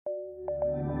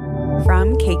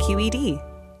from KQED.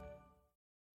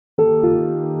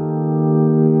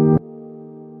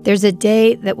 There's a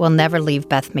day that will never leave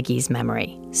Beth McGhee's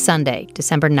memory. Sunday,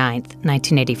 December 9th,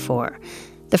 1984.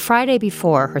 The Friday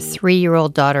before, her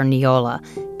 3-year-old daughter, Neola,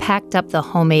 packed up the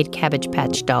homemade Cabbage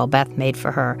Patch doll Beth made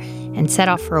for her and set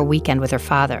off for a weekend with her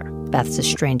father, Beth's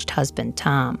estranged husband,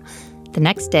 Tom. The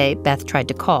next day, Beth tried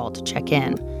to call to check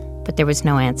in, but there was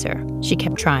no answer. She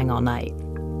kept trying all night.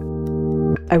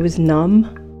 I was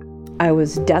numb. I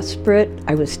was desperate.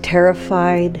 I was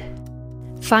terrified.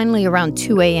 Finally, around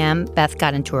 2 a.m., Beth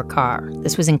got into her car.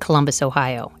 This was in Columbus,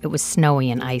 Ohio. It was snowy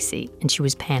and icy, and she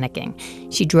was panicking.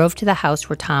 She drove to the house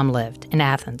where Tom lived, in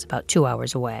Athens, about 2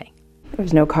 hours away. There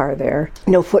was no car there,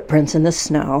 no footprints in the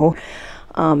snow,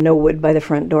 no wood by the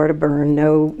front door to burn,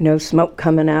 no smoke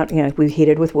coming out. You know, we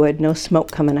heated with wood, no smoke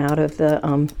coming out of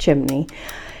the chimney.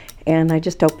 And I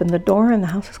just opened the door, and the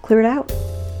house was cleared out.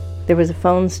 There was a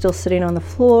phone still sitting on the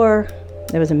floor.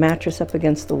 There was a mattress up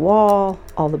against the wall.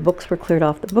 All the books were cleared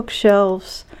off the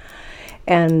bookshelves.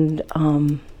 And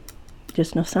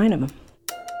just no sign of him.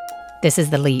 This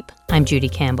is The Leap. I'm Judy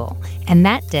Campbell. And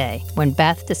that day, when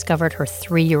Beth discovered her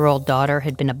 3-year-old daughter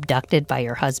had been abducted by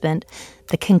her husband,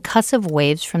 the concussive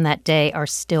waves from that day are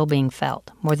still being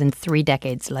felt, more than 3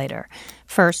 decades later.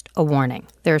 First, a warning.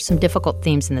 There are some difficult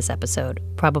themes in this episode,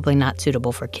 probably not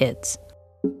suitable for kids.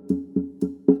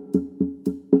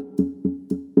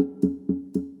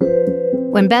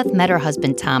 When Beth met her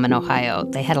husband Tom in Ohio,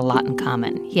 they had a lot in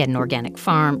common. He had an organic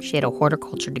farm, she had a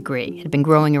horticulture degree, had been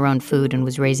growing her own food and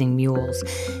was raising mules.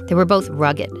 They were both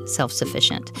rugged,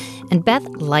 self-sufficient. And Beth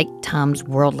liked Tom's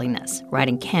worldliness,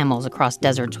 riding camels across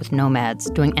deserts with nomads,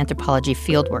 doing anthropology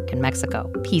fieldwork in Mexico,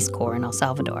 Peace Corps in El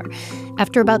Salvador.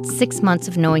 After about 6 months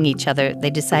of knowing each other, they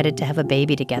decided to have a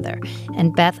baby together.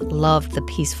 And Beth loved the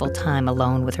peaceful time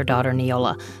alone with her daughter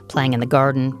Neola, playing in the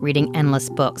garden, reading endless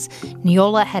books.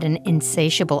 Neola had an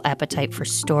insatiable appetite for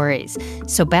stories,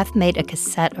 so Beth made a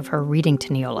cassette of her reading to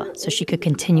Neola so she could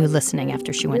continue listening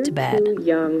after she went to bed. You're too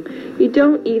young. You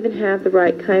don't even have the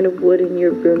right kind of wood in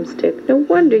your broomstick. No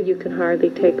wonder you can hardly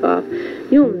take off.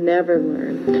 You'll never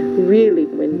learn. Really,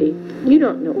 Wendy, you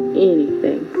don't know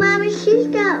anything. Mommy, she's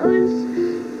got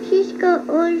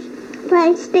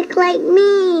plastic like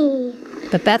me.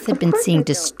 But Beth had been seeing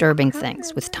disturbing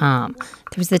things with Tom.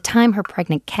 There was the time her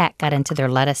pregnant cat got into their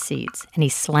lettuce seeds and he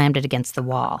slammed it against the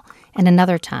wall. And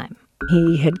another time.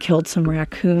 He had killed some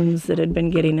raccoons that had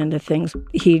been getting into things.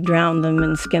 He drowned them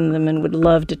and skinned them and would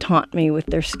love to taunt me with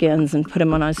their skins and put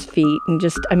them on his feet.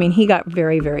 And he got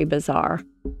very, very bizarre.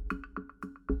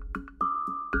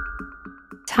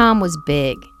 Tom was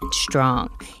big and strong.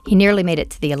 He nearly made it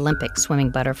to the Olympics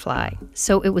swimming butterfly.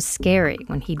 So it was scary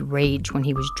when he'd rage when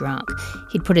he was drunk.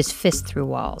 He'd put his fist through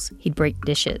walls. He'd break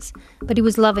dishes. But he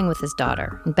was loving with his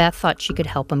daughter, and Beth thought she could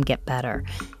help him get better.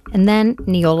 And then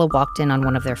Neola walked in on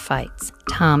one of their fights,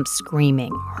 Tom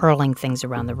screaming, hurling things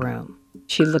around the room.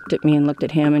 She looked at me and looked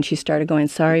at him, and she started going,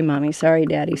 "Sorry, Mommy, sorry,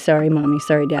 Daddy, sorry, Mommy,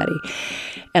 sorry, Daddy."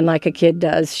 And like a kid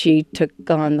does, she took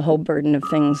on the whole burden of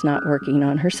things not working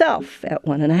on herself at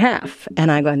 1.5. And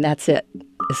I'm going, that's it.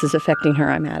 This is affecting her.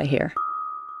 I'm out of here.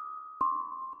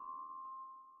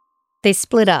 They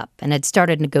split up and had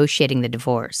started negotiating the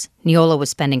divorce. Neola was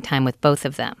spending time with both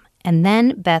of them. And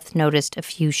then Beth noticed a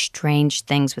few strange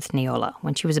things with Neola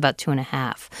when she was about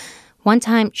 2.5. One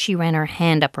time, she ran her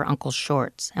hand up her uncle's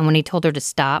shorts, and when he told her to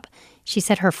stop, she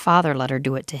said her father let her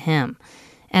do it to him.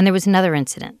 And there was another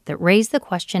incident that raised the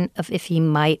question of if he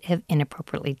might have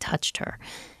inappropriately touched her.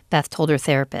 Beth told her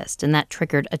therapist, and that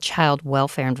triggered a child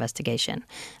welfare investigation.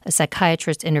 A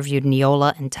psychiatrist interviewed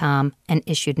Neola and Tom and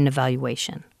issued an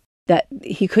evaluation. That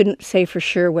he couldn't say for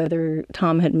sure whether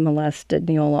Tom had molested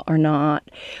Neola or not,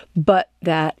 but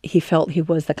that he felt he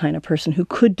was the kind of person who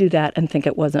could do that and think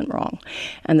it wasn't wrong,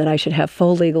 and that I should have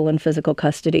full legal and physical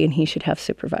custody and he should have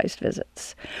supervised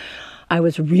visits. I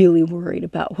was really worried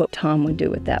about what Tom would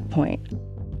do at that point.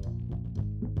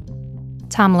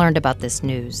 Tom learned about this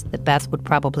news, that Beth would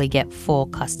probably get full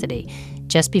custody,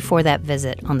 just before that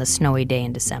visit on the snowy day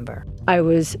in December. I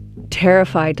was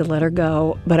terrified to let her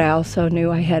go, but I also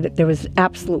knew there was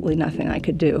absolutely nothing I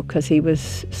could do because he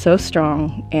was so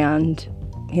strong and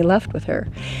he left with her.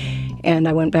 And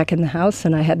I went back in the house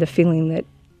and I had the feeling that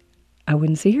I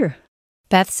wouldn't see her.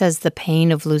 Beth says the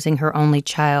pain of losing her only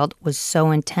child was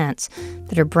so intense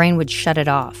that her brain would shut it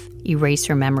off, erase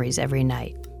her memories every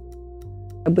night.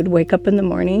 I would wake up in the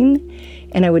morning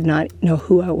and I would not know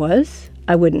who I was.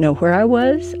 I wouldn't know where I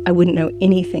was. I wouldn't know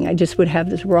anything. I just would have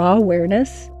this raw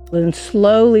awareness. And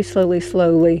slowly,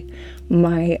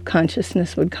 my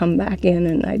consciousness would come back in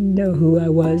and I'd know who I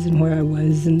was and where I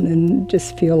was and then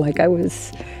just feel like I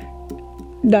was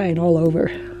dying all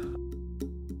over.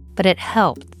 But it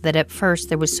helped that at first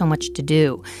there was so much to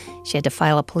do. She had to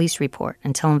file a police report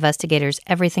and tell investigators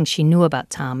everything she knew about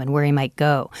Tom and where he might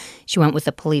go. She went with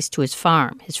the police to his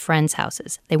farm, his friends'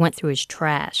 houses. They went through his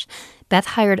trash. Beth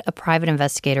hired a private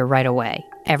investigator right away.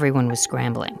 Everyone was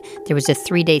scrambling. There was a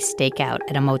 3-day stakeout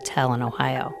at a motel in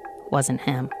Ohio. It wasn't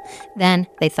him. Then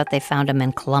they thought they found him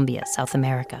in Colombia, South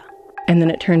America. And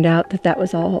then it turned out that that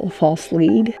was all a false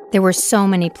lead. There were so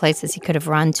many places he could have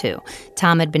run to.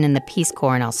 Tom had been in the Peace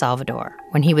Corps in El Salvador.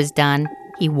 When he was done,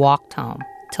 he walked home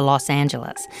to Los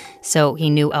Angeles. So he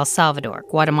knew El Salvador,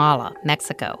 Guatemala,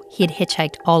 Mexico. He had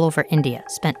hitchhiked all over India,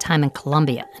 spent time in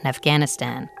Colombia and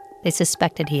Afghanistan. They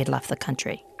suspected he had left the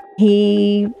country.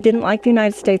 He didn't like the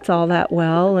United States all that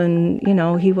well, and,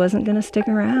 he wasn't going to stick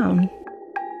around.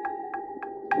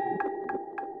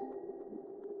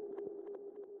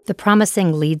 The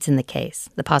promising leads in the case,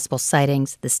 the possible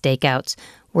sightings, the stakeouts,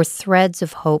 were threads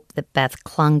of hope that Beth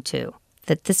clung to,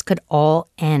 that this could all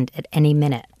end at any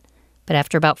minute. But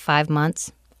after about 5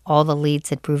 months, all the leads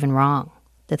had proven wrong.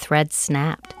 The threads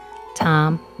snapped.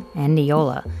 Tom and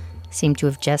Neola seemed to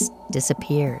have just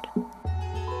disappeared.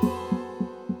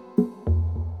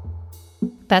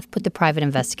 Beth put the private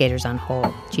investigators on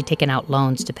hold. She'd taken out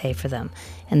loans to pay for them.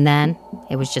 And then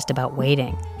it was just about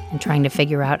waiting and trying to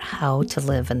figure out how to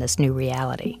live in this new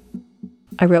reality.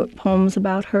 I wrote poems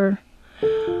about her.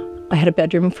 I had a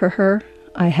bedroom for her.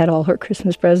 I had all her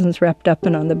Christmas presents wrapped up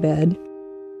and on the bed.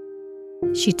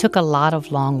 She took a lot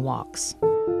of long walks.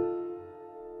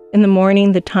 In the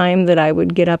morning, the time that I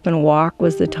would get up and walk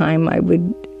was the time I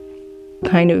would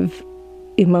kind of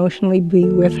emotionally be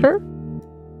with her.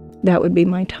 That would be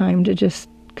my time to just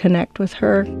connect with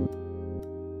her.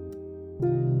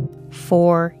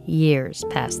 4 years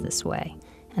passed this way.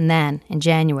 And then, in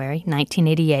January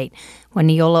 1988, when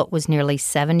Neola was nearly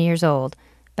 7 years old,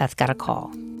 Beth got a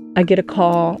call. I get a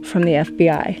call from the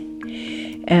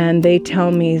FBI, and they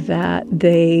tell me that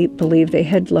they believe they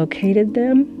had located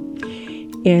them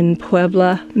in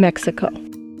Puebla, Mexico.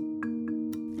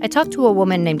 I talked to a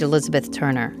woman named Elizabeth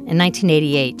Turner. In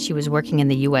 1988, she was working in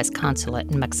the U.S.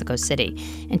 consulate in Mexico City,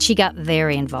 and she got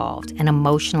very involved and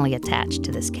emotionally attached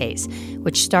to this case,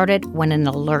 which started when an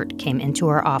alert came into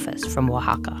her office from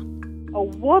Oaxaca. A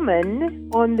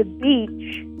woman on the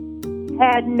beach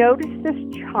had noticed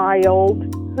this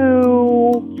child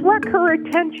who struck her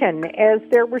attention as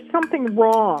there was something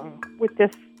wrong with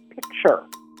this picture.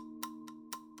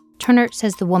 Turner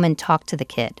says the woman talked to the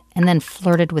kid and then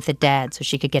flirted with the dad so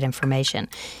she could get information.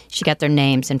 She got their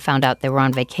names and found out they were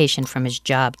on vacation from his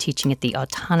job teaching at the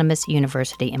Autonomous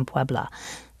University in Puebla.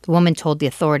 The woman told the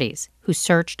authorities, who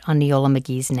searched on Neola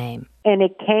McGhee's name. And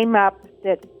it came up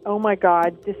that, oh my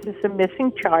God, this is a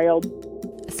missing child.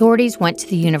 Authorities went to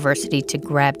the university to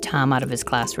grab Tom out of his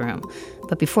classroom.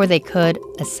 But before they could,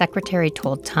 a secretary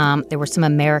told Tom there were some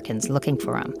Americans looking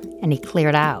for him, and he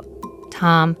cleared out.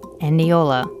 Tom and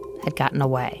Neola had gotten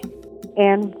away.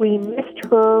 And we missed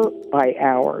her by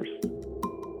hours.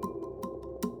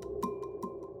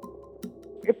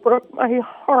 It broke my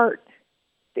heart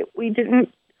that we didn't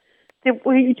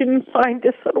find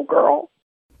this little girl.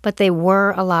 But they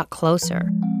were a lot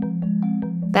closer.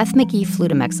 Beth McGhee flew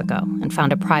to Mexico and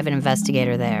found a private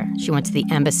investigator there. She went to the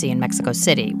embassy in Mexico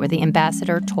City, where the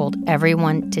ambassador told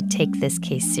everyone to take this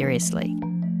case seriously.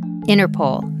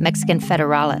 Interpol, Mexican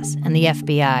Federales, and the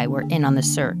FBI were in on the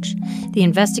search. The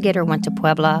investigator went to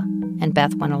Puebla, and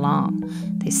Beth went along.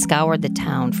 They scoured the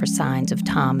town for signs of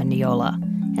Tom and Neola,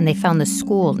 and they found the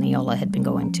school Neola had been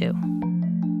going to.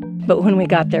 But when we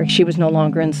got there, she was no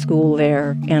longer in school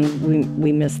there, and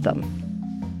we missed them.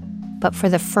 But for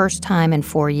the first time in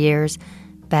 4 years,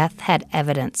 Beth had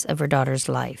evidence of her daughter's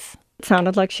life. It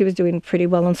sounded like she was doing pretty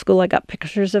well in school. I got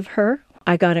pictures of her.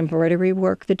 I got embroidery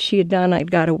work that she had done. I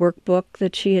got a workbook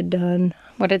that she had done.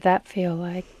 What did that feel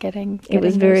like, getting It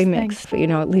was very mixed.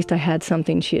 At least I had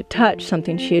something she had touched,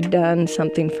 something she had done,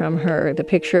 something from her. The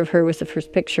picture of her was the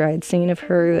first picture I had seen of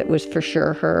her. It was for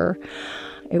sure her.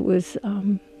 It was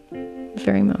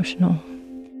very emotional.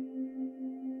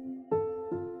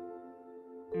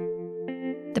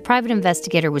 The private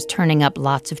investigator was turning up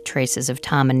lots of traces of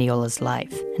Tom and Neola's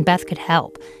life, and Beth could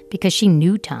help because she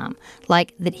knew Tom,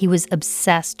 like that he was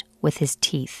obsessed with his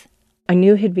teeth. I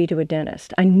knew he'd be to a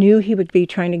dentist. I knew he would be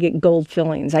trying to get gold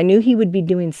fillings. I knew he would be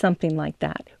doing something like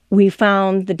that. We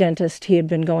found the dentist he had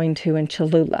been going to in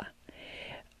Cholula.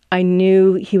 I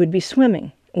knew he would be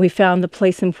swimming. We found the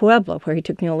place in Puebla where he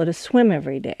took Neola to swim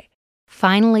every day.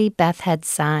 Finally, Beth had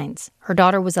signs. Her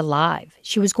daughter was alive.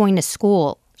 She was going to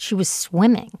school. She was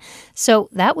swimming. So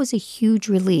that was a huge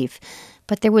relief.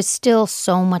 But there was still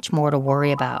so much more to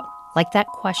worry about. like that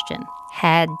question,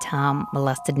 had Tom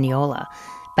molested Neola,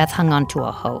 Beth hung on to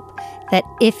a hope that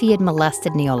if he had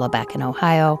molested Neola back in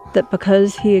Ohio, that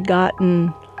because he had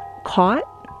gotten caught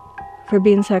for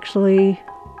being sexually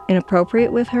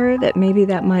inappropriate with her, that maybe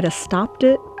that might have stopped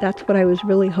it. That's what I was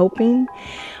really hoping.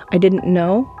 I didn't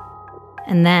know.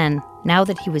 And then, now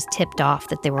that he was tipped off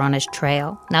that they were on his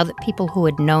trail, now that people who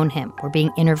had known him were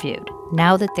being interviewed,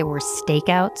 now that there were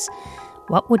stakeouts,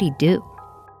 what would he do?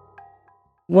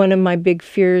 One of my big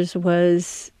fears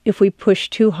was if we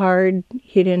pushed too hard,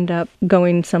 he'd end up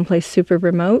going someplace super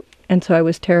remote. And so I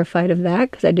was terrified of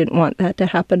that because I didn't want that to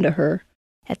happen to her.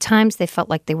 At times, they felt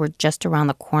like they were just around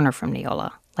the corner from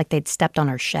Neola, like they'd stepped on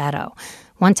her shadow.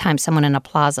 One time, someone in a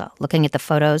plaza, looking at the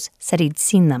photos, said he'd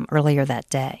seen them earlier that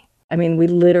day. I mean, we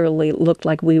literally looked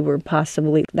like we were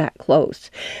possibly that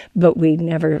close, but we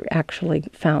never actually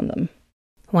found them.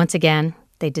 Once again,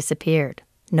 they disappeared.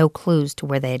 No clues to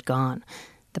where they had gone.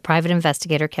 The private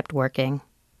investigator kept working.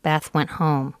 Beth went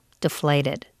home,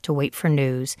 deflated, to wait for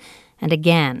news, and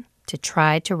again, to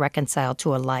try to reconcile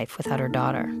to a life without her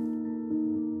daughter.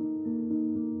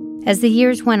 As the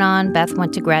years went on, Beth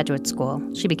went to graduate school.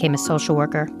 She became a social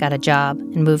worker, got a job,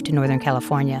 and moved to Northern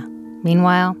California.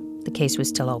 Meanwhile, the case was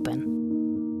still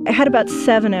open. I had about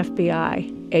 7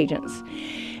 FBI agents.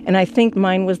 And I think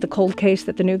mine was the cold case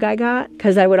that the new guy got,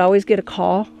 because I would always get a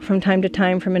call from time to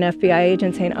time from an FBI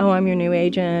agent saying, "Oh, I'm your new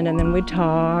agent," and then we'd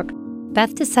talk.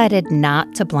 Beth decided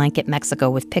not to blanket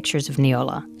Mexico with pictures of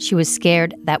Neola. She was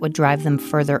scared that would drive them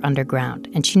further underground,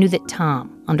 and she knew that Tom,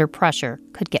 under pressure,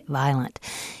 could get violent.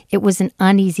 It was an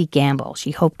uneasy gamble she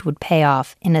hoped would pay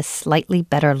off in a slightly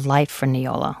better life for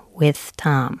Neola with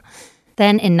Tom.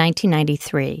 Then in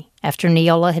 1993, after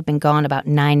Neola had been gone about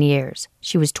 9 years,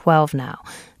 she was 12 now,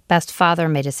 Beth's father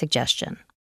made a suggestion.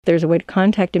 There's a way to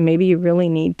contact him. Maybe you really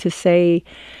need to say,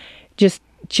 just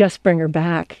bring her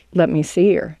back. Let me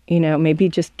see her. Maybe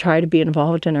just try to be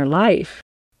involved in her life.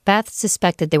 Beth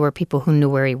suspected there were people who knew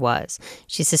where he was.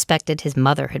 She suspected his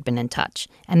mother had been in touch.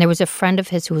 And there was a friend of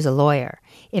his who was a lawyer.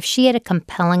 If she had a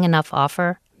compelling enough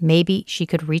offer, maybe she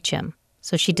could reach him.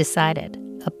 So she decided,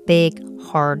 a big,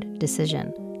 hard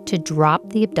decision, to drop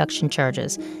the abduction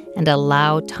charges and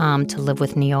allow Tom to live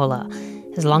with Neola,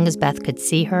 as long as Beth could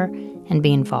see her and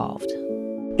be involved.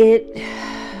 It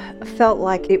felt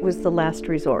like it was the last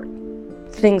resort.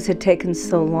 Things had taken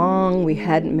so long, we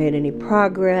hadn't made any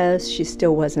progress, she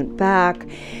still wasn't back,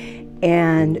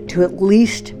 and to at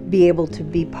least be able to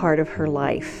be part of her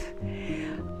life.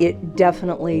 It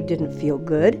definitely didn't feel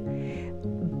good,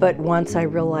 but once I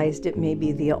realized it may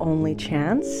be the only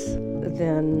chance,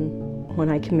 then when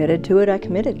I committed to it, I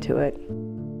committed to it.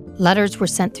 Letters were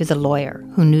sent through the lawyer,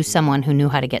 who knew someone who knew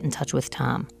how to get in touch with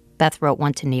Tom. Beth wrote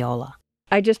one to Neola.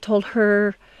 I just told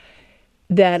her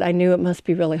that I knew it must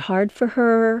be really hard for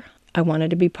her. I wanted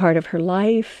to be part of her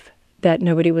life, that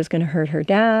nobody was going to hurt her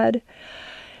dad,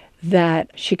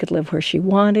 that she could live where she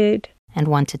wanted. And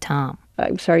one to Tom.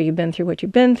 I'm sorry you've been through what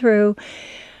you've been through.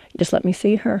 Just let me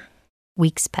see her.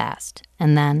 Weeks passed,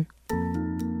 and then...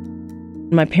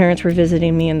 My parents were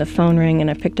visiting me and the phone rang,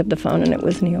 and I picked up the phone and it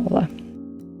was Neola.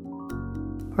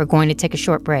 We're going to take a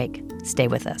short break. Stay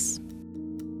with us.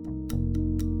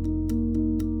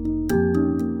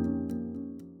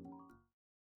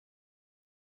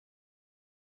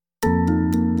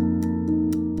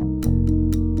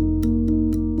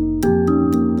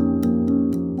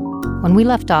 When we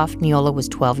left off, Neola was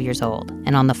 12 years old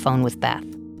and on the phone with Beth.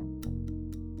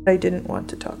 I didn't want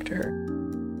to talk to her.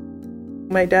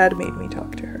 My dad made me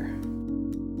talk to her.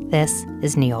 This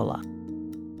is Neola.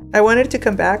 I wanted to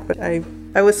come back, but I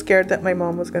was scared that my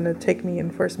mom was going to take me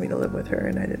and force me to live with her,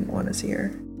 and I didn't want to see her.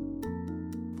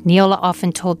 Neola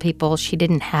often told people she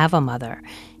didn't have a mother.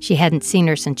 She hadn't seen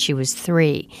her since she was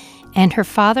 3, and her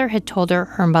father had told her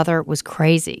her mother was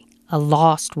crazy, a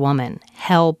lost woman,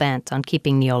 hell-bent on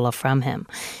keeping Neola from him.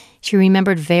 She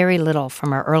remembered very little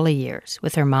from her early years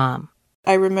with her mom.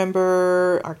 I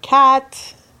remember our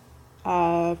cat,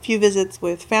 a few visits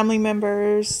with family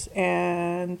members,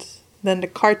 and then the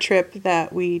car trip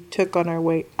that we took on our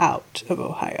way out of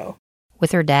Ohio.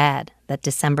 With her dad, that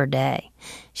December day.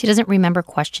 She doesn't remember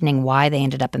questioning why they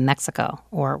ended up in Mexico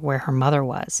or where her mother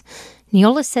was.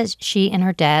 Neola says she and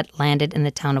her dad landed in the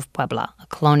town of Puebla, a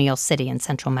colonial city in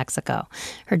central Mexico.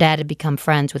 Her dad had become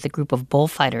friends with a group of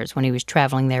bullfighters when he was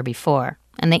traveling there before,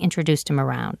 and they introduced him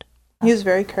around. He was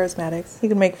very charismatic. He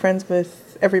could make friends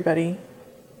with everybody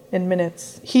in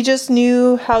minutes. He just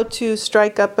knew how to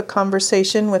strike up a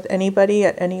conversation with anybody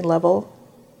at any level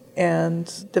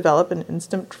and develop an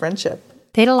instant friendship.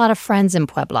 They had a lot of friends in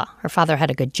Puebla. Her father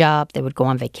had a good job. They would go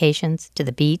on vacations, to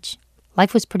the beach.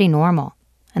 Life was pretty normal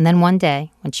And then one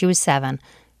day, when she was 7,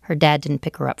 her dad didn't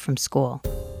pick her up from school.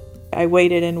 I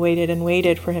waited and waited and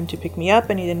waited for him to pick me up,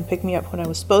 and he didn't pick me up when I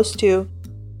was supposed to.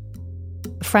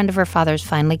 A friend of her father's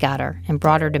finally got her and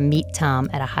brought her to meet Tom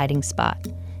at a hiding spot.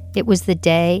 It was the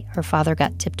day her father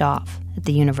got tipped off at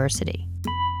the university.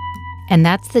 And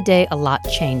that's the day a lot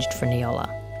changed for Neola.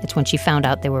 It's when she found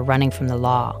out they were running from the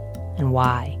law, and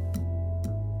why.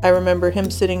 I remember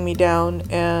him sitting me down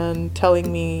and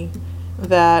telling me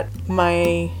that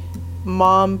my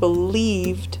mom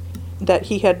believed that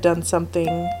he had done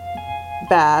something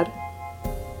bad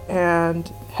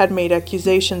and had made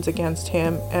accusations against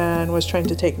him and was trying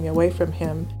to take me away from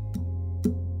him.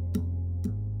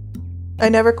 I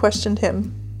never questioned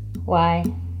him. Why?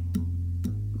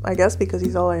 I guess because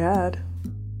he's all I had.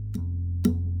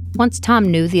 Once Tom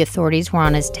knew the authorities were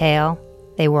on his tail,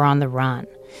 they were on the run.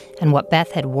 And what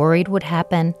Beth had worried would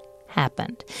happen,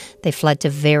 happened. They fled to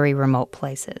very remote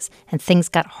places, and things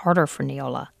got harder for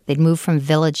Neola. They'd move from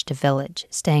village to village,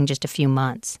 staying just a few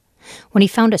months. When he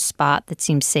found a spot that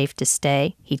seemed safe to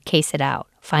stay, he'd case it out,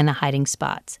 find the hiding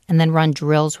spots, and then run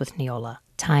drills with Neola,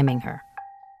 timing her.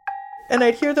 And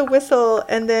I'd hear the whistle,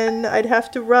 and then I'd have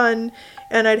to run,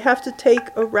 and I'd have to take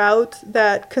a route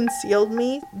that concealed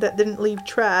me, that didn't leave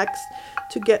tracks,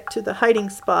 to get to the hiding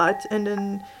spot, and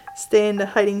then stay in the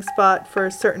hiding spot for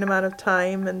a certain amount of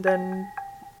time, and then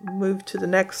move to the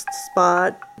next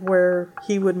spot where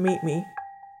he would meet me.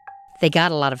 They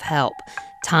got a lot of help.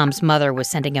 Tom's mother was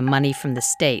sending him money from the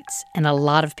States, and a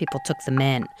lot of people took them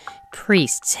in.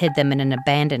 Priests hid them in an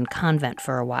abandoned convent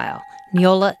for a while.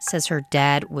 Neola says her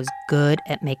dad was good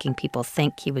at making people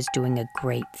think he was doing a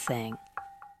great thing.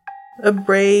 A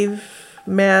brave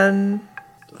man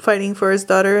fighting for his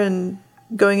daughter and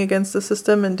going against the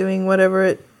system and doing whatever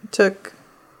it took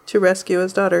to rescue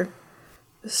his daughter.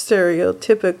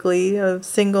 Stereotypically, a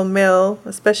single male,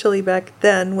 especially back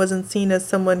then, wasn't seen as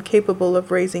someone capable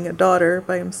of raising a daughter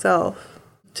by himself.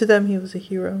 To them, he was a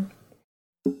hero.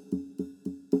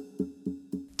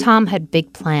 Tom had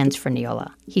big plans for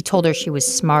Neola. He told her she was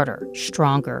smarter,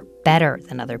 stronger, better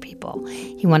than other people.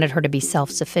 He wanted her to be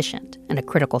self-sufficient and a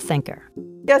critical thinker.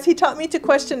 Yes, he taught me to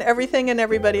question everything and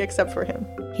everybody except for him.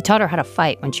 He taught her how to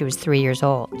fight when she was 3 years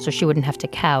old, so she wouldn't have to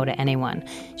cow to anyone.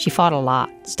 She fought a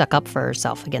lot, stuck up for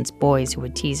herself against boys who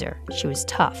would tease her. She was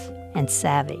tough and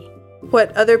savvy.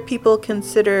 What other people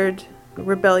considered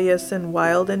rebellious and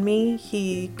wild in me,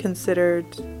 he considered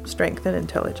strength and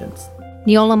intelligence.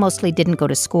 Neola mostly didn't go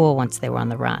to school once they were on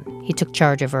the run. He took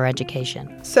charge of her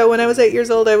education. So when I was 8 years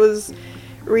old, I was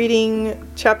reading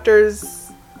chapters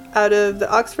out of the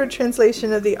Oxford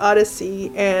translation of the Odyssey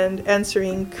and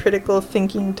answering critical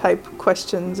thinking type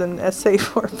questions in essay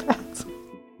formats.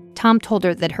 Tom told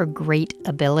her that her great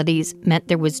abilities meant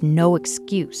there was no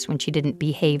excuse when she didn't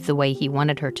behave the way he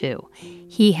wanted her to.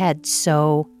 He had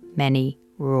so many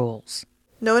rules.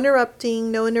 No interrupting,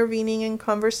 no intervening in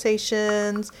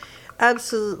conversations,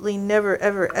 absolutely never,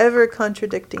 ever, ever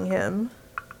contradicting him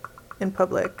in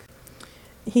public.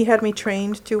 He had me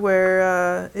trained to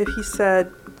where if he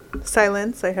said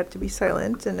silence, I had to be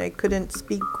silent, and I couldn't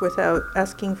speak without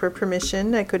asking for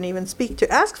permission. I couldn't even speak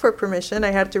to ask for permission.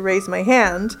 I had to raise my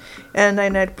hand, and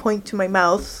then I'd point to my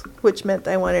mouth, which meant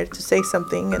I wanted to say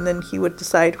something, and then he would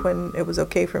decide when it was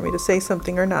okay for me to say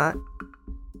something or not.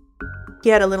 He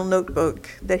had a little notebook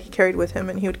that he carried with him,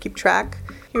 and he would keep track.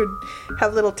 He would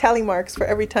have little tally marks for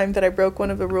every time that I broke one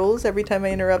of the rules, every time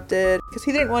I interrupted, because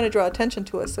he didn't want to draw attention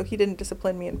to us, so he didn't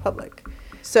discipline me in public.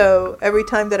 So every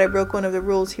time that I broke one of the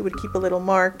rules, he would keep a little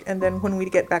mark, and then when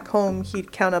we'd get back home,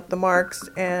 he'd count up the marks,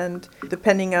 and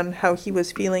depending on how he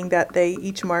was feeling that day,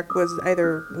 each mark was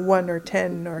either 1 or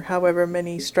 10, or however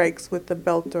many strikes with the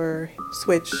belt or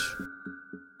switch.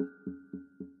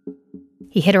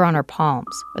 He hit her on her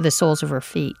palms, or the soles of her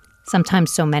feet,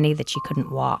 sometimes so many that she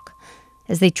couldn't walk.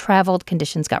 As they traveled,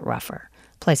 conditions got rougher.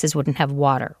 Places wouldn't have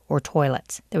water or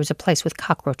toilets. There was a place with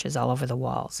cockroaches all over the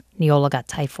walls. Neola got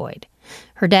typhoid.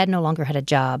 Her dad no longer had a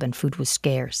job, and food was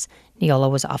scarce. Neola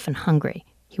was often hungry.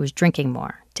 He was drinking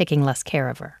more, taking less care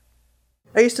of her.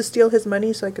 I used to steal his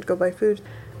money so I could go buy food.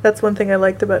 That's one thing I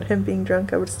liked about him being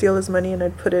drunk. I would steal his money and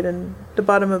I'd put it in the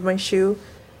bottom of my shoe.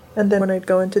 And then when I'd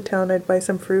go into town, I'd buy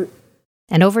some fruit.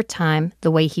 And over time,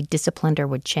 the way he disciplined her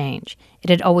would change. It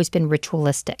had always been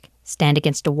ritualistic. Stand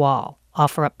against a wall,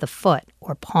 offer up the foot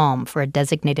or palm for a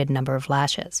designated number of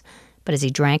lashes. But as he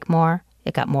drank more,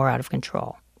 it got more out of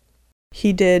control.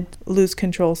 He did lose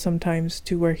control sometimes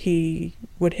to where he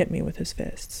would hit me with his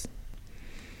fists.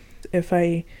 If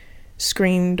I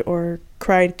screamed or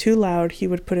cried too loud, he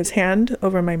would put his hand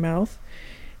over my mouth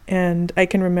And I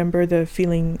can remember the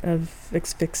feeling of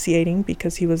asphyxiating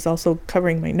because he was also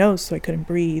covering my nose so I couldn't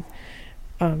breathe.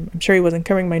 I'm sure he wasn't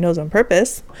covering my nose on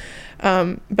purpose.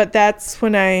 But that's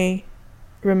when I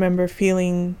remember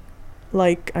feeling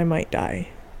like I might die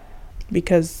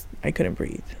because I couldn't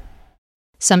breathe.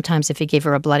 Sometimes if he gave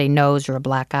her a bloody nose or a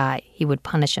black eye, he would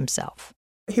punish himself.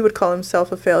 He would call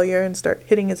himself a failure and start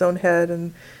hitting his own head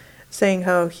and saying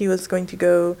how he was going to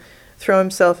go throw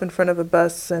himself in front of a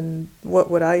bus, and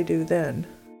what would I do then?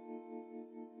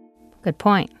 Good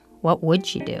point. What would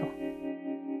she do?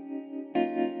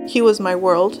 He was my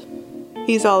world.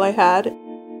 He's all I had.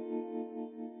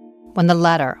 When the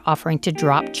letter offering to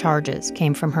drop charges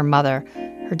came from her mother,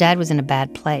 her dad was in a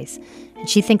bad place, and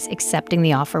she thinks accepting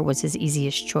the offer was his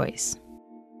easiest choice.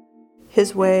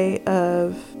 His way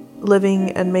of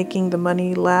living and making the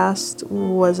money last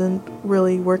wasn't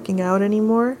really working out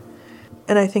anymore.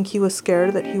 And I think he was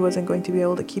scared that he wasn't going to be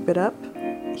able to keep it up.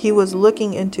 He was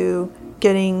looking into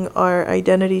getting our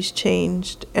identities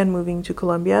changed and moving to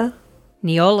Colombia.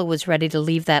 Neola was ready to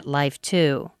leave that life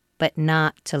too, but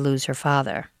not to lose her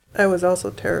father. I was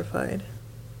also terrified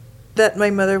that my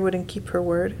mother wouldn't keep her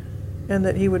word and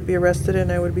that he would be arrested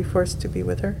and I would be forced to be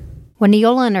with her. When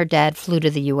Neola and her dad flew to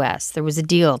the U.S., there was a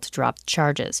deal to drop the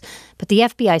charges, but the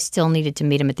FBI still needed to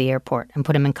meet him at the airport and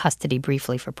put him in custody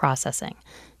briefly for processing.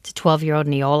 To 12-year-old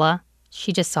Neola,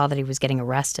 she just saw that he was getting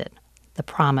arrested. The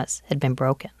promise had been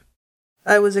broken.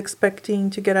 I was expecting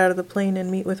to get out of the plane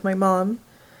and meet with my mom,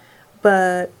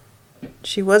 but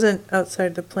she wasn't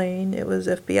outside the plane. It was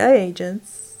FBI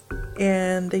agents,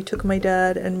 and they took my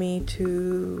dad and me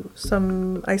to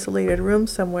some isolated room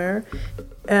somewhere.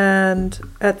 And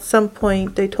at some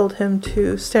point, they told him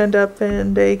to stand up,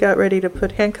 and they got ready to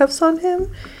put handcuffs on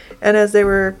him. And as they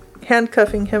were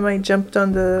handcuffing him, I jumped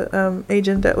on the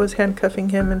agent that was handcuffing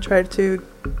him and tried to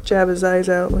jab his eyes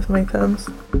out with my thumbs.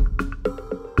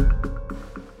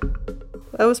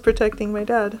 I was protecting my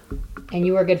dad. And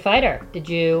you were a good fighter. Did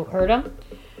you hurt him?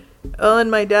 Well,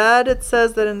 and my dad, it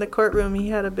says that in the courtroom he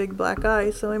had a big black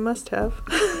eye, so I must have.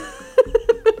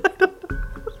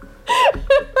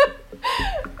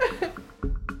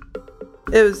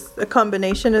 It was a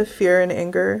combination of fear and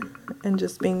anger and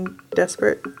just being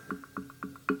desperate.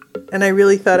 And I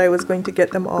really thought I was going to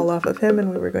get them all off of him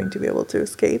and we were going to be able to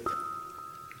escape,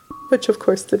 which of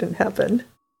course didn't happen.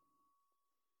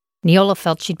 Neola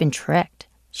felt she'd been tricked.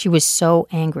 She was so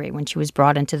angry when she was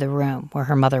brought into the room where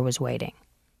her mother was waiting.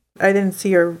 I didn't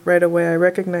see her right away. I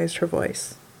recognized her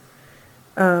voice.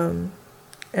 And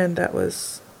that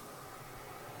was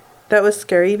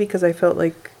scary because I felt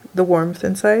like the warmth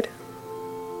inside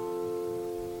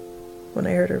when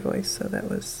I heard her voice. So that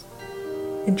was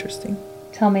interesting.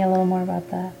 Tell me a little more about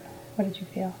that. What did you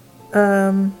feel?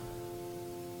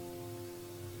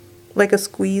 Like a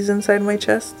squeeze inside my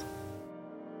chest.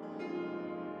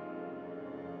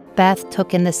 Beth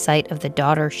took in the sight of the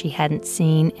daughter she hadn't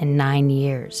seen in 9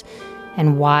 years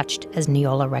and watched as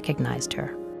Neola recognized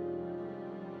her.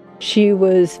 She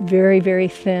was very, very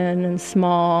thin and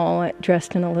small,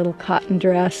 dressed in a little cotton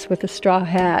dress with a straw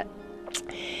hat.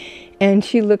 And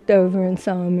she looked over and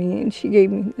saw me, and she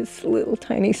gave me this little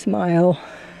tiny smile.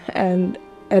 And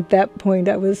at that point,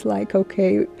 I was like,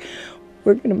 okay,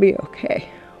 we're going to be okay.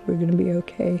 We're going to be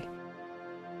okay.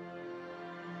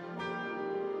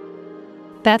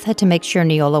 Beth had to make sure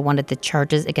Neola wanted the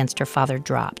charges against her father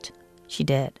dropped. She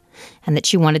did. And that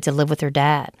she wanted to live with her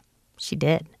dad. She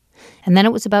did. And then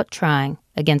it was about trying,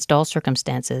 against all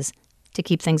circumstances, to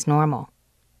keep things normal.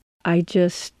 I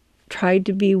just tried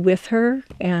to be with her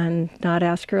and not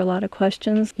ask her a lot of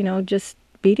questions, just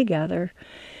be together.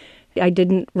 I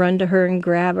didn't run to her and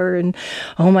grab her and,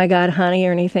 oh my God, honey,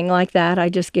 or anything like that. I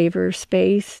just gave her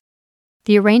space.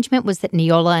 The arrangement was that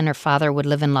Neola and her father would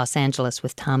live in Los Angeles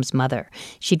with Tom's mother.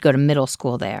 She'd go to middle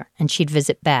school there, and she'd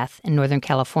visit Beth in Northern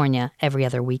California every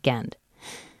other weekend.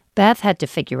 Beth had to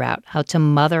figure out how to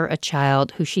mother a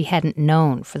child who she hadn't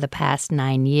known for the past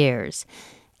 9 years,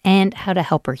 and how to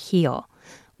help her heal.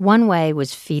 One way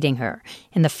was feeding her.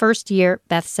 In the first year,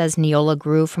 Beth says Neola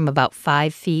grew from about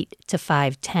 5 feet to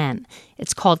 5'10".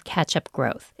 It's called catch-up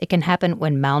growth. It can happen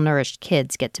when malnourished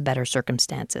kids get to better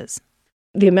circumstances.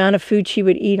 The amount of food she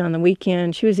would eat on the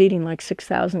weekend, she was eating like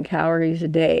 6,000 calories a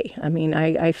day. I mean,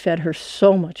 I fed her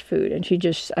so much food, and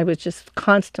I was just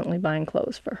constantly buying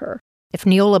clothes for her. If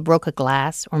Neola broke a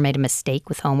glass or made a mistake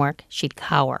with homework, she'd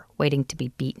cower, waiting to be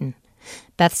beaten.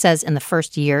 Beth says in the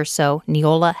first year or so,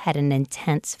 Neola had an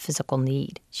intense physical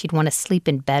need. She'd want to sleep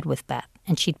in bed with Beth,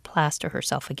 and she'd plaster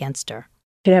herself against her.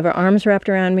 She'd have her arms wrapped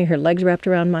around me, her legs wrapped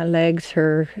around my legs,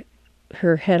 her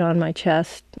head on my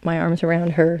chest, my arms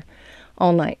around her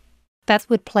all night. Beth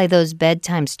would play those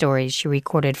bedtime stories she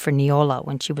recorded for Neola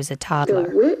when she was a toddler.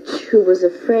 The witch who was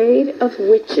afraid of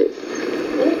witches.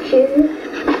 Witches.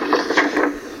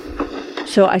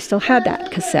 So I still had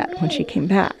that cassette when she came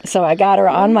back. So I got her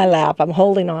on my lap. I'm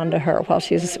holding on to her while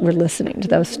we're listening to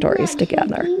those stories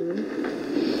together.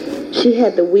 She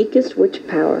had the weakest witch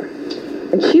power,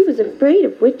 and she was afraid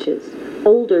of witches.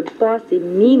 Older, bossy,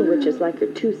 mean witches like her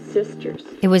two sisters.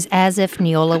 It was as if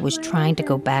Neola was trying to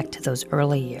go back to those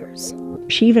early years.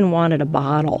 She even wanted a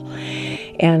bottle.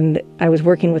 And I was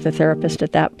working with a therapist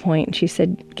at that point, and she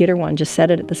said, get her one, just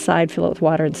set it at the side, fill it with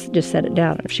water, and just set it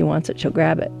down. If she wants it, she'll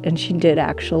grab it. And she did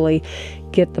actually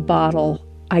get the bottle.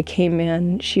 I came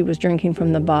in, she was drinking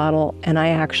from the bottle, and I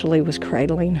actually was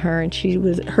cradling her, and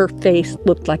her face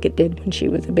looked like it did when she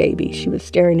was a baby. She was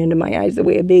staring into my eyes the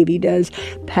way a baby does,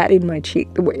 patting my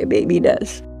cheek the way a baby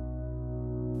does.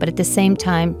 But at the same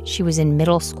time, she was in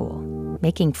middle school,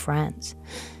 making friends.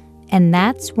 And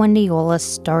that's when Neola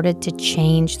started to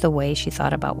change the way she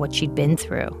thought about what she'd been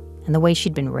through and the way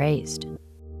she'd been raised.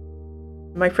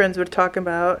 My friends would talk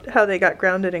about how they got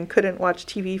grounded and couldn't watch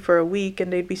TV for a week,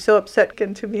 and they'd be so upset.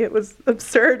 And to me, it was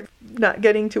absurd. Not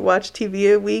getting to watch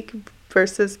TV a week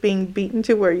versus being beaten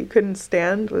to where you couldn't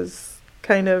stand was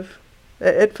kind of,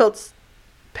 it felt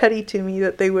petty to me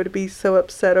that they would be so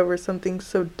upset over something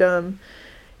so dumb.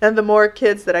 And the more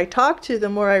kids that I talked to, the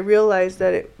more I realized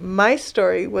that my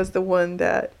story was the one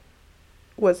that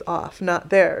was off, not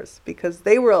theirs, because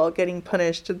they were all getting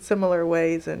punished in similar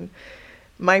ways, and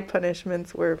my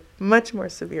punishments were much more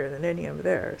severe than any of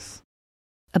theirs.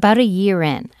 About a year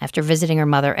in, after visiting her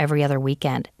mother every other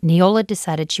weekend, Neola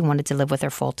decided she wanted to live with her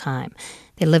full time.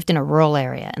 They lived in a rural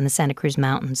area in the Santa Cruz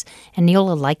Mountains, and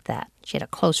Neola liked that. She had a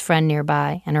close friend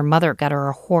nearby, and her mother got her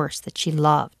a horse that she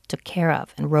loved, took care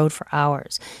of, and rode for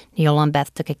hours. Neola and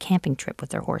Beth took a camping trip with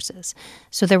their horses.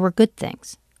 So there were good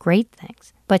things, great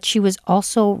things. But she was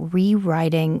also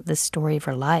rewriting the story of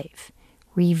her life,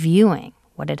 reviewing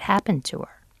what had happened to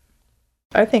her.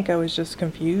 I think I was just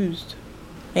confused,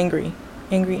 angry.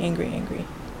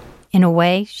 In a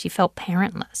way, she felt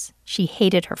parentless. She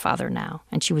hated her father now,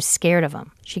 and she was scared of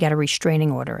him. She got a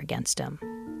restraining order against him.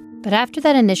 But after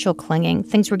that initial clinging,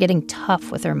 things were getting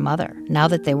tough with her mother, now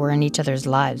that they were in each other's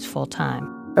lives full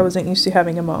time. I wasn't used to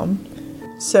having a mom.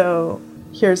 So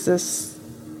here's this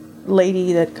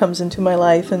lady that comes into my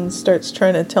life and starts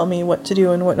trying to tell me what to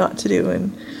do and what not to do.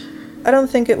 And I don't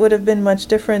think it would have been much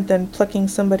different than plucking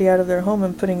somebody out of their home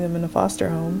and putting them in a foster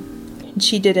home. And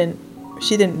she didn't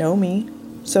know me.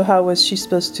 So how was she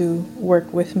supposed to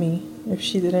work with me if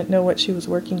she didn't know what she was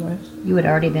working with? You had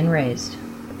already been raised.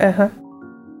 Uh-huh.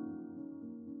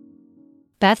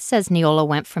 Beth says Neola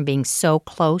went from being so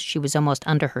close she was almost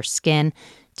under her skin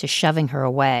to shoving her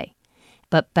away.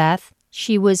 But Beth,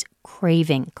 she was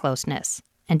craving closeness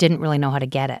and didn't really know how to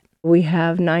get it. We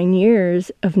have 9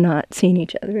 years of not seeing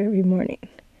each other every morning.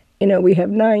 We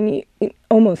have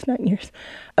almost 9 years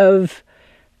of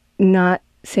not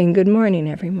saying good morning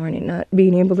every morning, not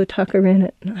being able to tuck her in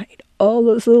at night. All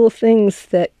those little things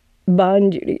that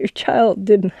bond you to your child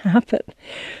didn't happen.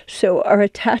 So our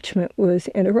attachment was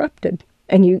interrupted.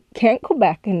 And you can't go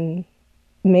back and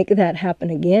make that happen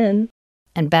again.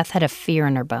 And Beth had a fear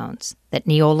in her bones that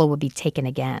Neola would be taken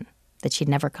again, that she'd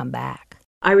never come back.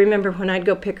 I remember when I'd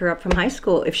go pick her up from high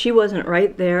school, if she wasn't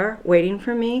right there waiting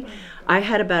for me, I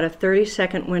had about a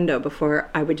 30-second window before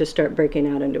I would just start breaking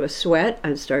out into a sweat.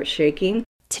 I'd start shaking.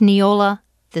 To Neola,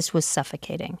 this was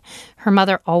suffocating. Her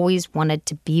mother always wanted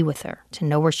to be with her, to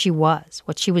know where she was,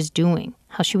 what she was doing,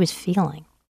 how she was feeling.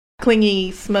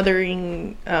 Clingy,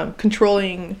 smothering,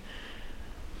 controlling,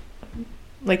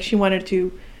 like she wanted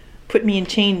to put me in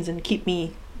chains and keep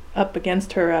me up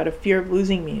against her out of fear of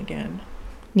losing me again.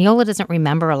 Neola doesn't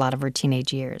remember a lot of her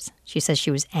teenage years. She says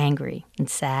she was angry and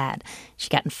sad. She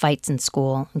got in fights in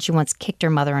school, and she once kicked her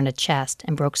mother in the chest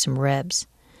and broke some ribs.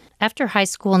 After high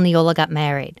school, Neola got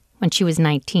married when she was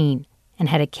 19 and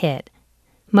had a kid.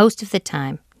 Most of the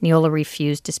time, Neola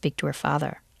refused to speak to her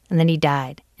father, and then he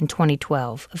died in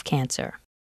 2012 of cancer.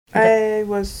 I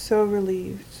was so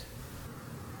relieved.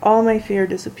 All my fear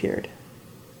disappeared,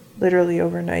 literally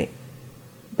overnight.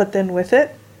 But then with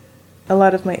it, a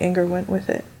lot of my anger went with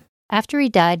it. After he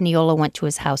died, Neola went to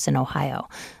his house in Ohio.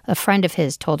 A friend of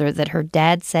his told her that her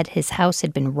dad said his house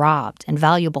had been robbed and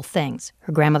valuable things,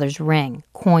 her grandmother's ring,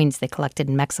 coins they collected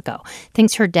in Mexico,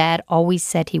 things her dad always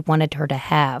said he wanted her to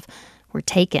have, were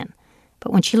taken.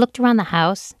 But when she looked around the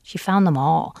house, she found them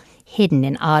all, hidden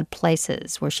in odd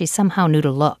places where she somehow knew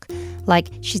to look. Like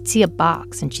she'd see a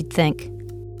box and she'd think,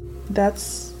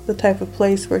 that's the type of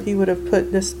place where he would have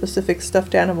put this specific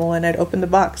stuffed animal, and I'd open the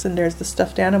box and there's the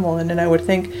stuffed animal, and then I would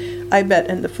think, I bet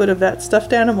in the foot of that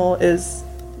stuffed animal is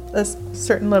a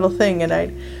certain little thing, and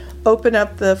I'd open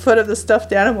up the foot of the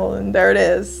stuffed animal, and there it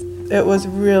is. It was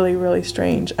really, really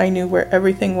strange. I knew where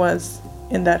everything was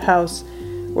in that house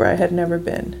where I had never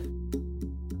been.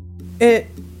 It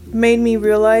made me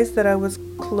realize that I was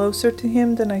closer to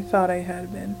him than I thought I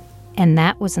had been. And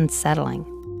that was unsettling.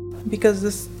 Because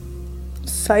this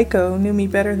psycho knew me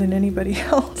better than anybody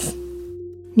else.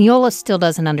 Neola still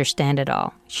doesn't understand it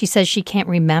all. She says she can't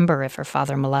remember if her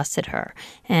father molested her.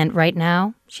 And right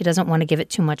now, she doesn't want to give it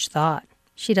too much thought.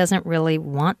 She doesn't really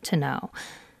want to know.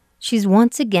 She's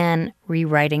once again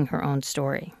rewriting her own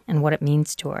story and what it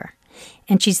means to her.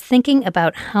 And she's thinking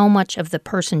about how much of the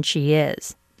person she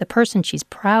is, the person she's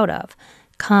proud of,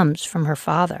 comes from her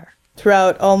father.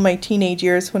 Throughout all my teenage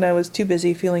years, when I was too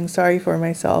busy feeling sorry for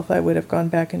myself, I would have gone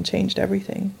back and changed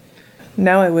everything.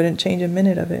 Now I wouldn't change a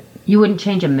minute of it. You wouldn't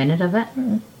change a minute of it?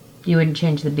 Mm-hmm. You wouldn't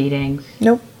change the beatings?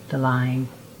 Nope. The lying?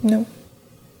 No.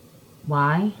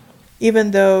 Why?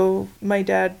 Even though my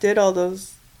dad did all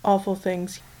those awful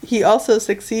things, he also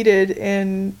succeeded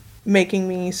in making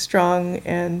me strong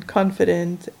and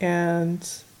confident and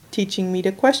teaching me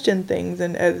to question things.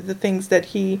 And the things that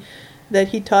he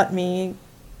taught me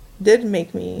did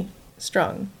make me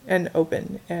strong and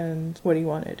open, and what he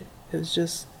wanted. It was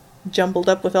just jumbled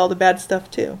up with all the bad stuff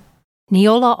too.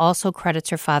 Neola also credits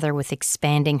her father with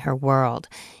expanding her world,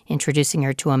 introducing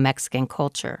her to a Mexican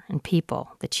culture and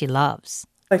people that she loves.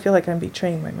 I feel like I'm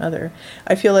betraying my mother.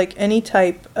 I feel like any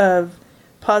type of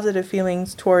positive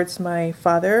feelings towards my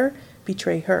father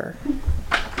betray her.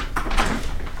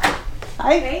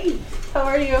 Hi. Hey. How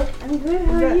are you? I'm good.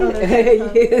 How are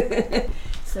you?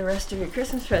 It's the rest of your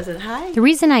Christmas present. Hi. The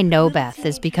reason I know Beth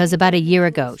is because about a year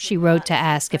ago, she wrote to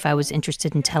ask if I was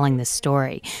interested in telling this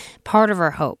story. Part of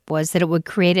her hope was that it would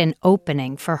create an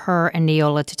opening for her and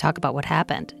Neola to talk about what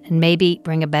happened and maybe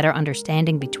bring a better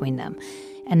understanding between them.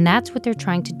 And that's what they're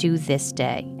trying to do this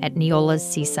day at Neola's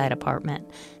seaside apartment.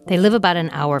 They live about an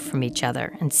hour from each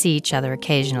other and see each other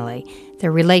occasionally.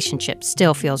 Their relationship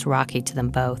still feels rocky to them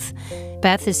both.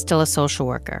 Beth is still a social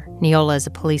worker. Neola is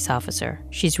a police officer.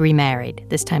 She's remarried,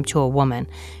 this time to a woman.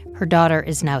 Her daughter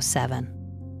is now 7.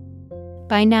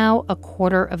 By now, a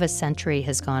quarter of a century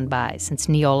has gone by since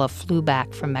Neola flew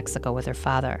back from Mexico with her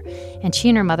father, and she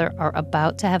and her mother are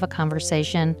about to have a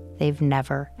conversation they've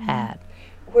never had.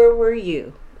 Where were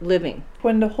you living?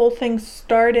 When the whole thing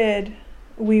started,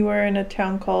 we were in a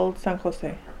town called San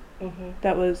Jose. Mm-hmm.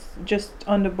 That was just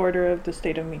on the border of the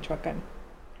state of Michoacan.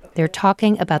 They're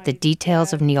talking about the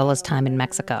details of Neola's time in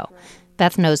Mexico.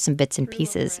 Beth knows some bits and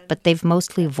pieces, but they've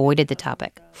mostly avoided the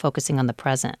topic, focusing on the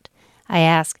present. I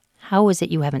ask, how is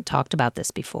it you haven't talked about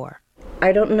this before?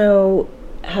 I don't know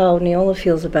how Neola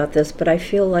feels about this, but I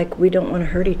feel like we don't want to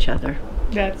hurt each other.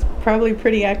 That's probably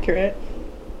pretty accurate.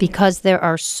 Because there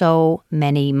are so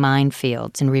many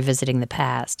minefields in revisiting the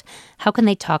past, how can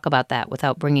they talk about that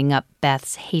without bringing up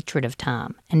Beth's hatred of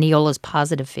Tom and Neola's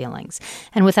positive feelings,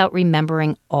 and without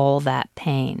remembering all that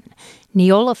pain?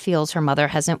 Neola feels her mother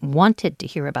hasn't wanted to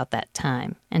hear about that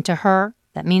time, and to her,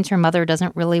 that means her mother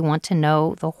doesn't really want to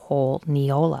know the whole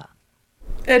Neola.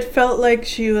 It felt like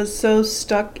she was so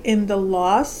stuck in the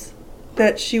loss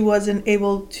that she wasn't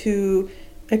able to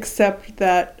accept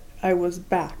that I was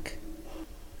back.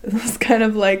 It was kind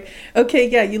of like, okay,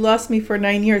 yeah, you lost me for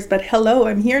 9 years, but hello,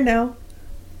 I'm here now.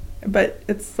 But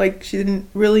it's like she didn't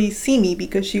really see me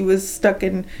because she was stuck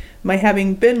in my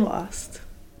having been lost.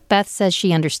 Beth says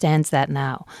she understands that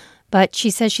now, but she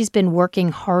says she's been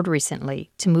working hard recently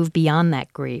to move beyond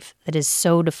that grief that has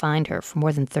so defined her for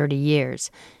more than 30 years.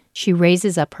 She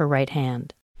raises up her right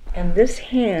hand. And this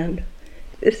hand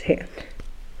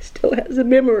still has a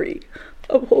memory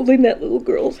of holding that little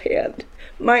girl's hand.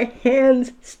 My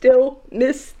hands still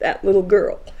miss that little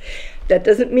girl. That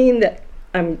doesn't mean that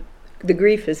the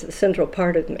grief is the central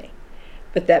part of me,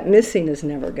 but that missing is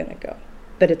never going to go.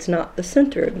 But it's not the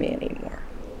center of me anymore.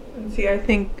 See, I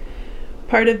think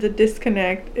part of the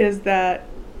disconnect is that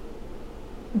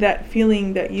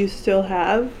feeling that you still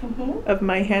have of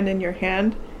my hand in your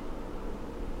hand.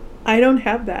 I don't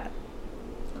have that.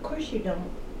 Of course you don't.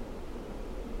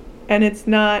 And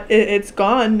it's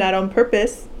gone, not on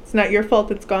purpose. It's not your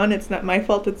fault it's gone, it's not my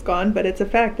fault it's gone, but it's a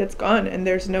fact, it's gone, and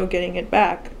there's no getting it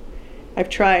back. I've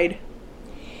tried.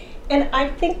 And I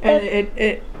think that...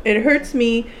 And it hurts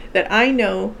me that I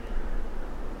know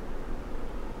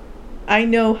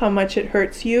how much it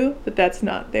hurts you, that that's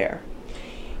not there.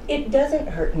 It doesn't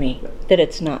hurt me that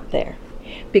it's not there,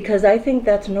 because I think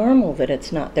that's normal that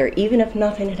it's not there, even if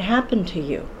nothing had happened to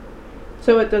you.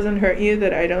 So it doesn't hurt you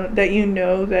that you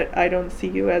know that I don't see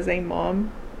you as a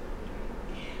mom?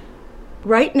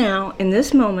 Right now, in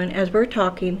this moment, as we're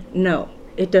talking, no,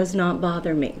 it does not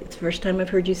bother me. It's the first time I've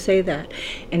heard you say that,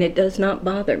 and it does not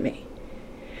bother me.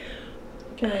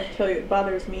 Can I tell you it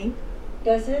bothers me?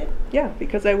 Does it? Yeah,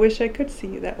 because I wish I could see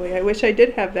you that way. I wish I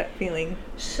did have that feeling.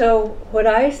 So what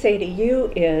I say to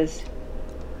you is,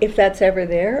 if that's ever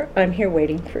there, I'm here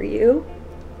waiting for you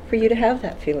to have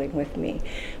that feeling with me.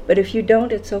 But if you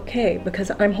don't, it's okay,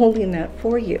 because I'm holding that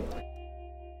for you.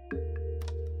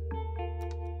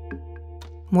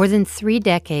 More than 3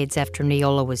 decades after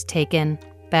Neola was taken,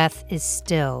 Beth is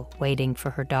still waiting for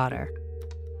her daughter.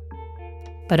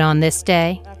 But on this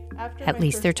day, at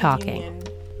least they're talking.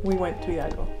 We went to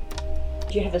Iago.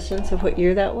 Do you have a sense of what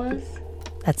year that was?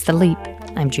 That's The Leap.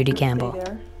 I'm Judy Campbell.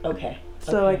 Okay.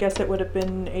 So I guess it would have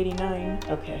been 89.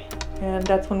 Okay. And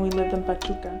that's when we lived in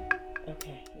Pachuca.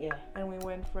 Okay, yeah. And we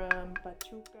went from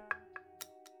Pachuca.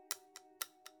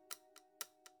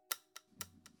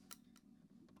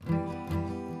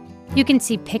 You can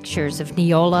see pictures of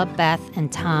Neola, Beth,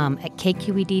 and Tom at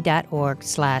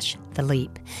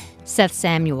kqed.org/theleap. Seth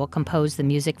Samuel composed the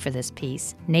music for this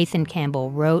piece. Nathan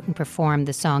Campbell wrote and performed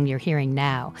the song you're hearing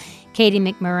now. Katie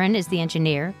McMurrin is the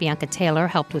engineer. Bianca Taylor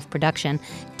helped with production.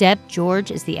 Deb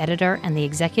George is the editor, and the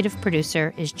executive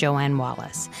producer is Joanne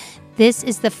Wallace. This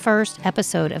is the first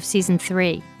episode of Season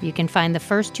 3. You can find the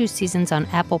first 2 seasons on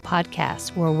Apple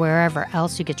Podcasts or wherever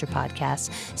else you get your podcasts.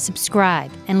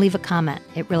 Subscribe and leave a comment.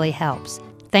 It really helps.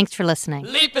 Thanks for listening.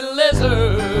 Leaping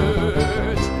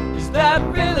lizards, is that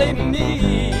really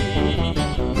me?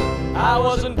 I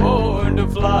wasn't born to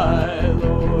fly,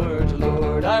 Lord,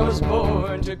 Lord, I was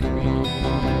born to creep.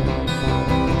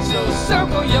 So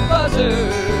circle your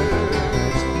buzzards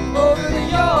over the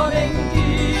yawning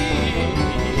deep.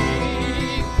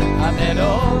 I bet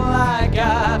all I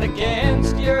got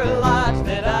against your life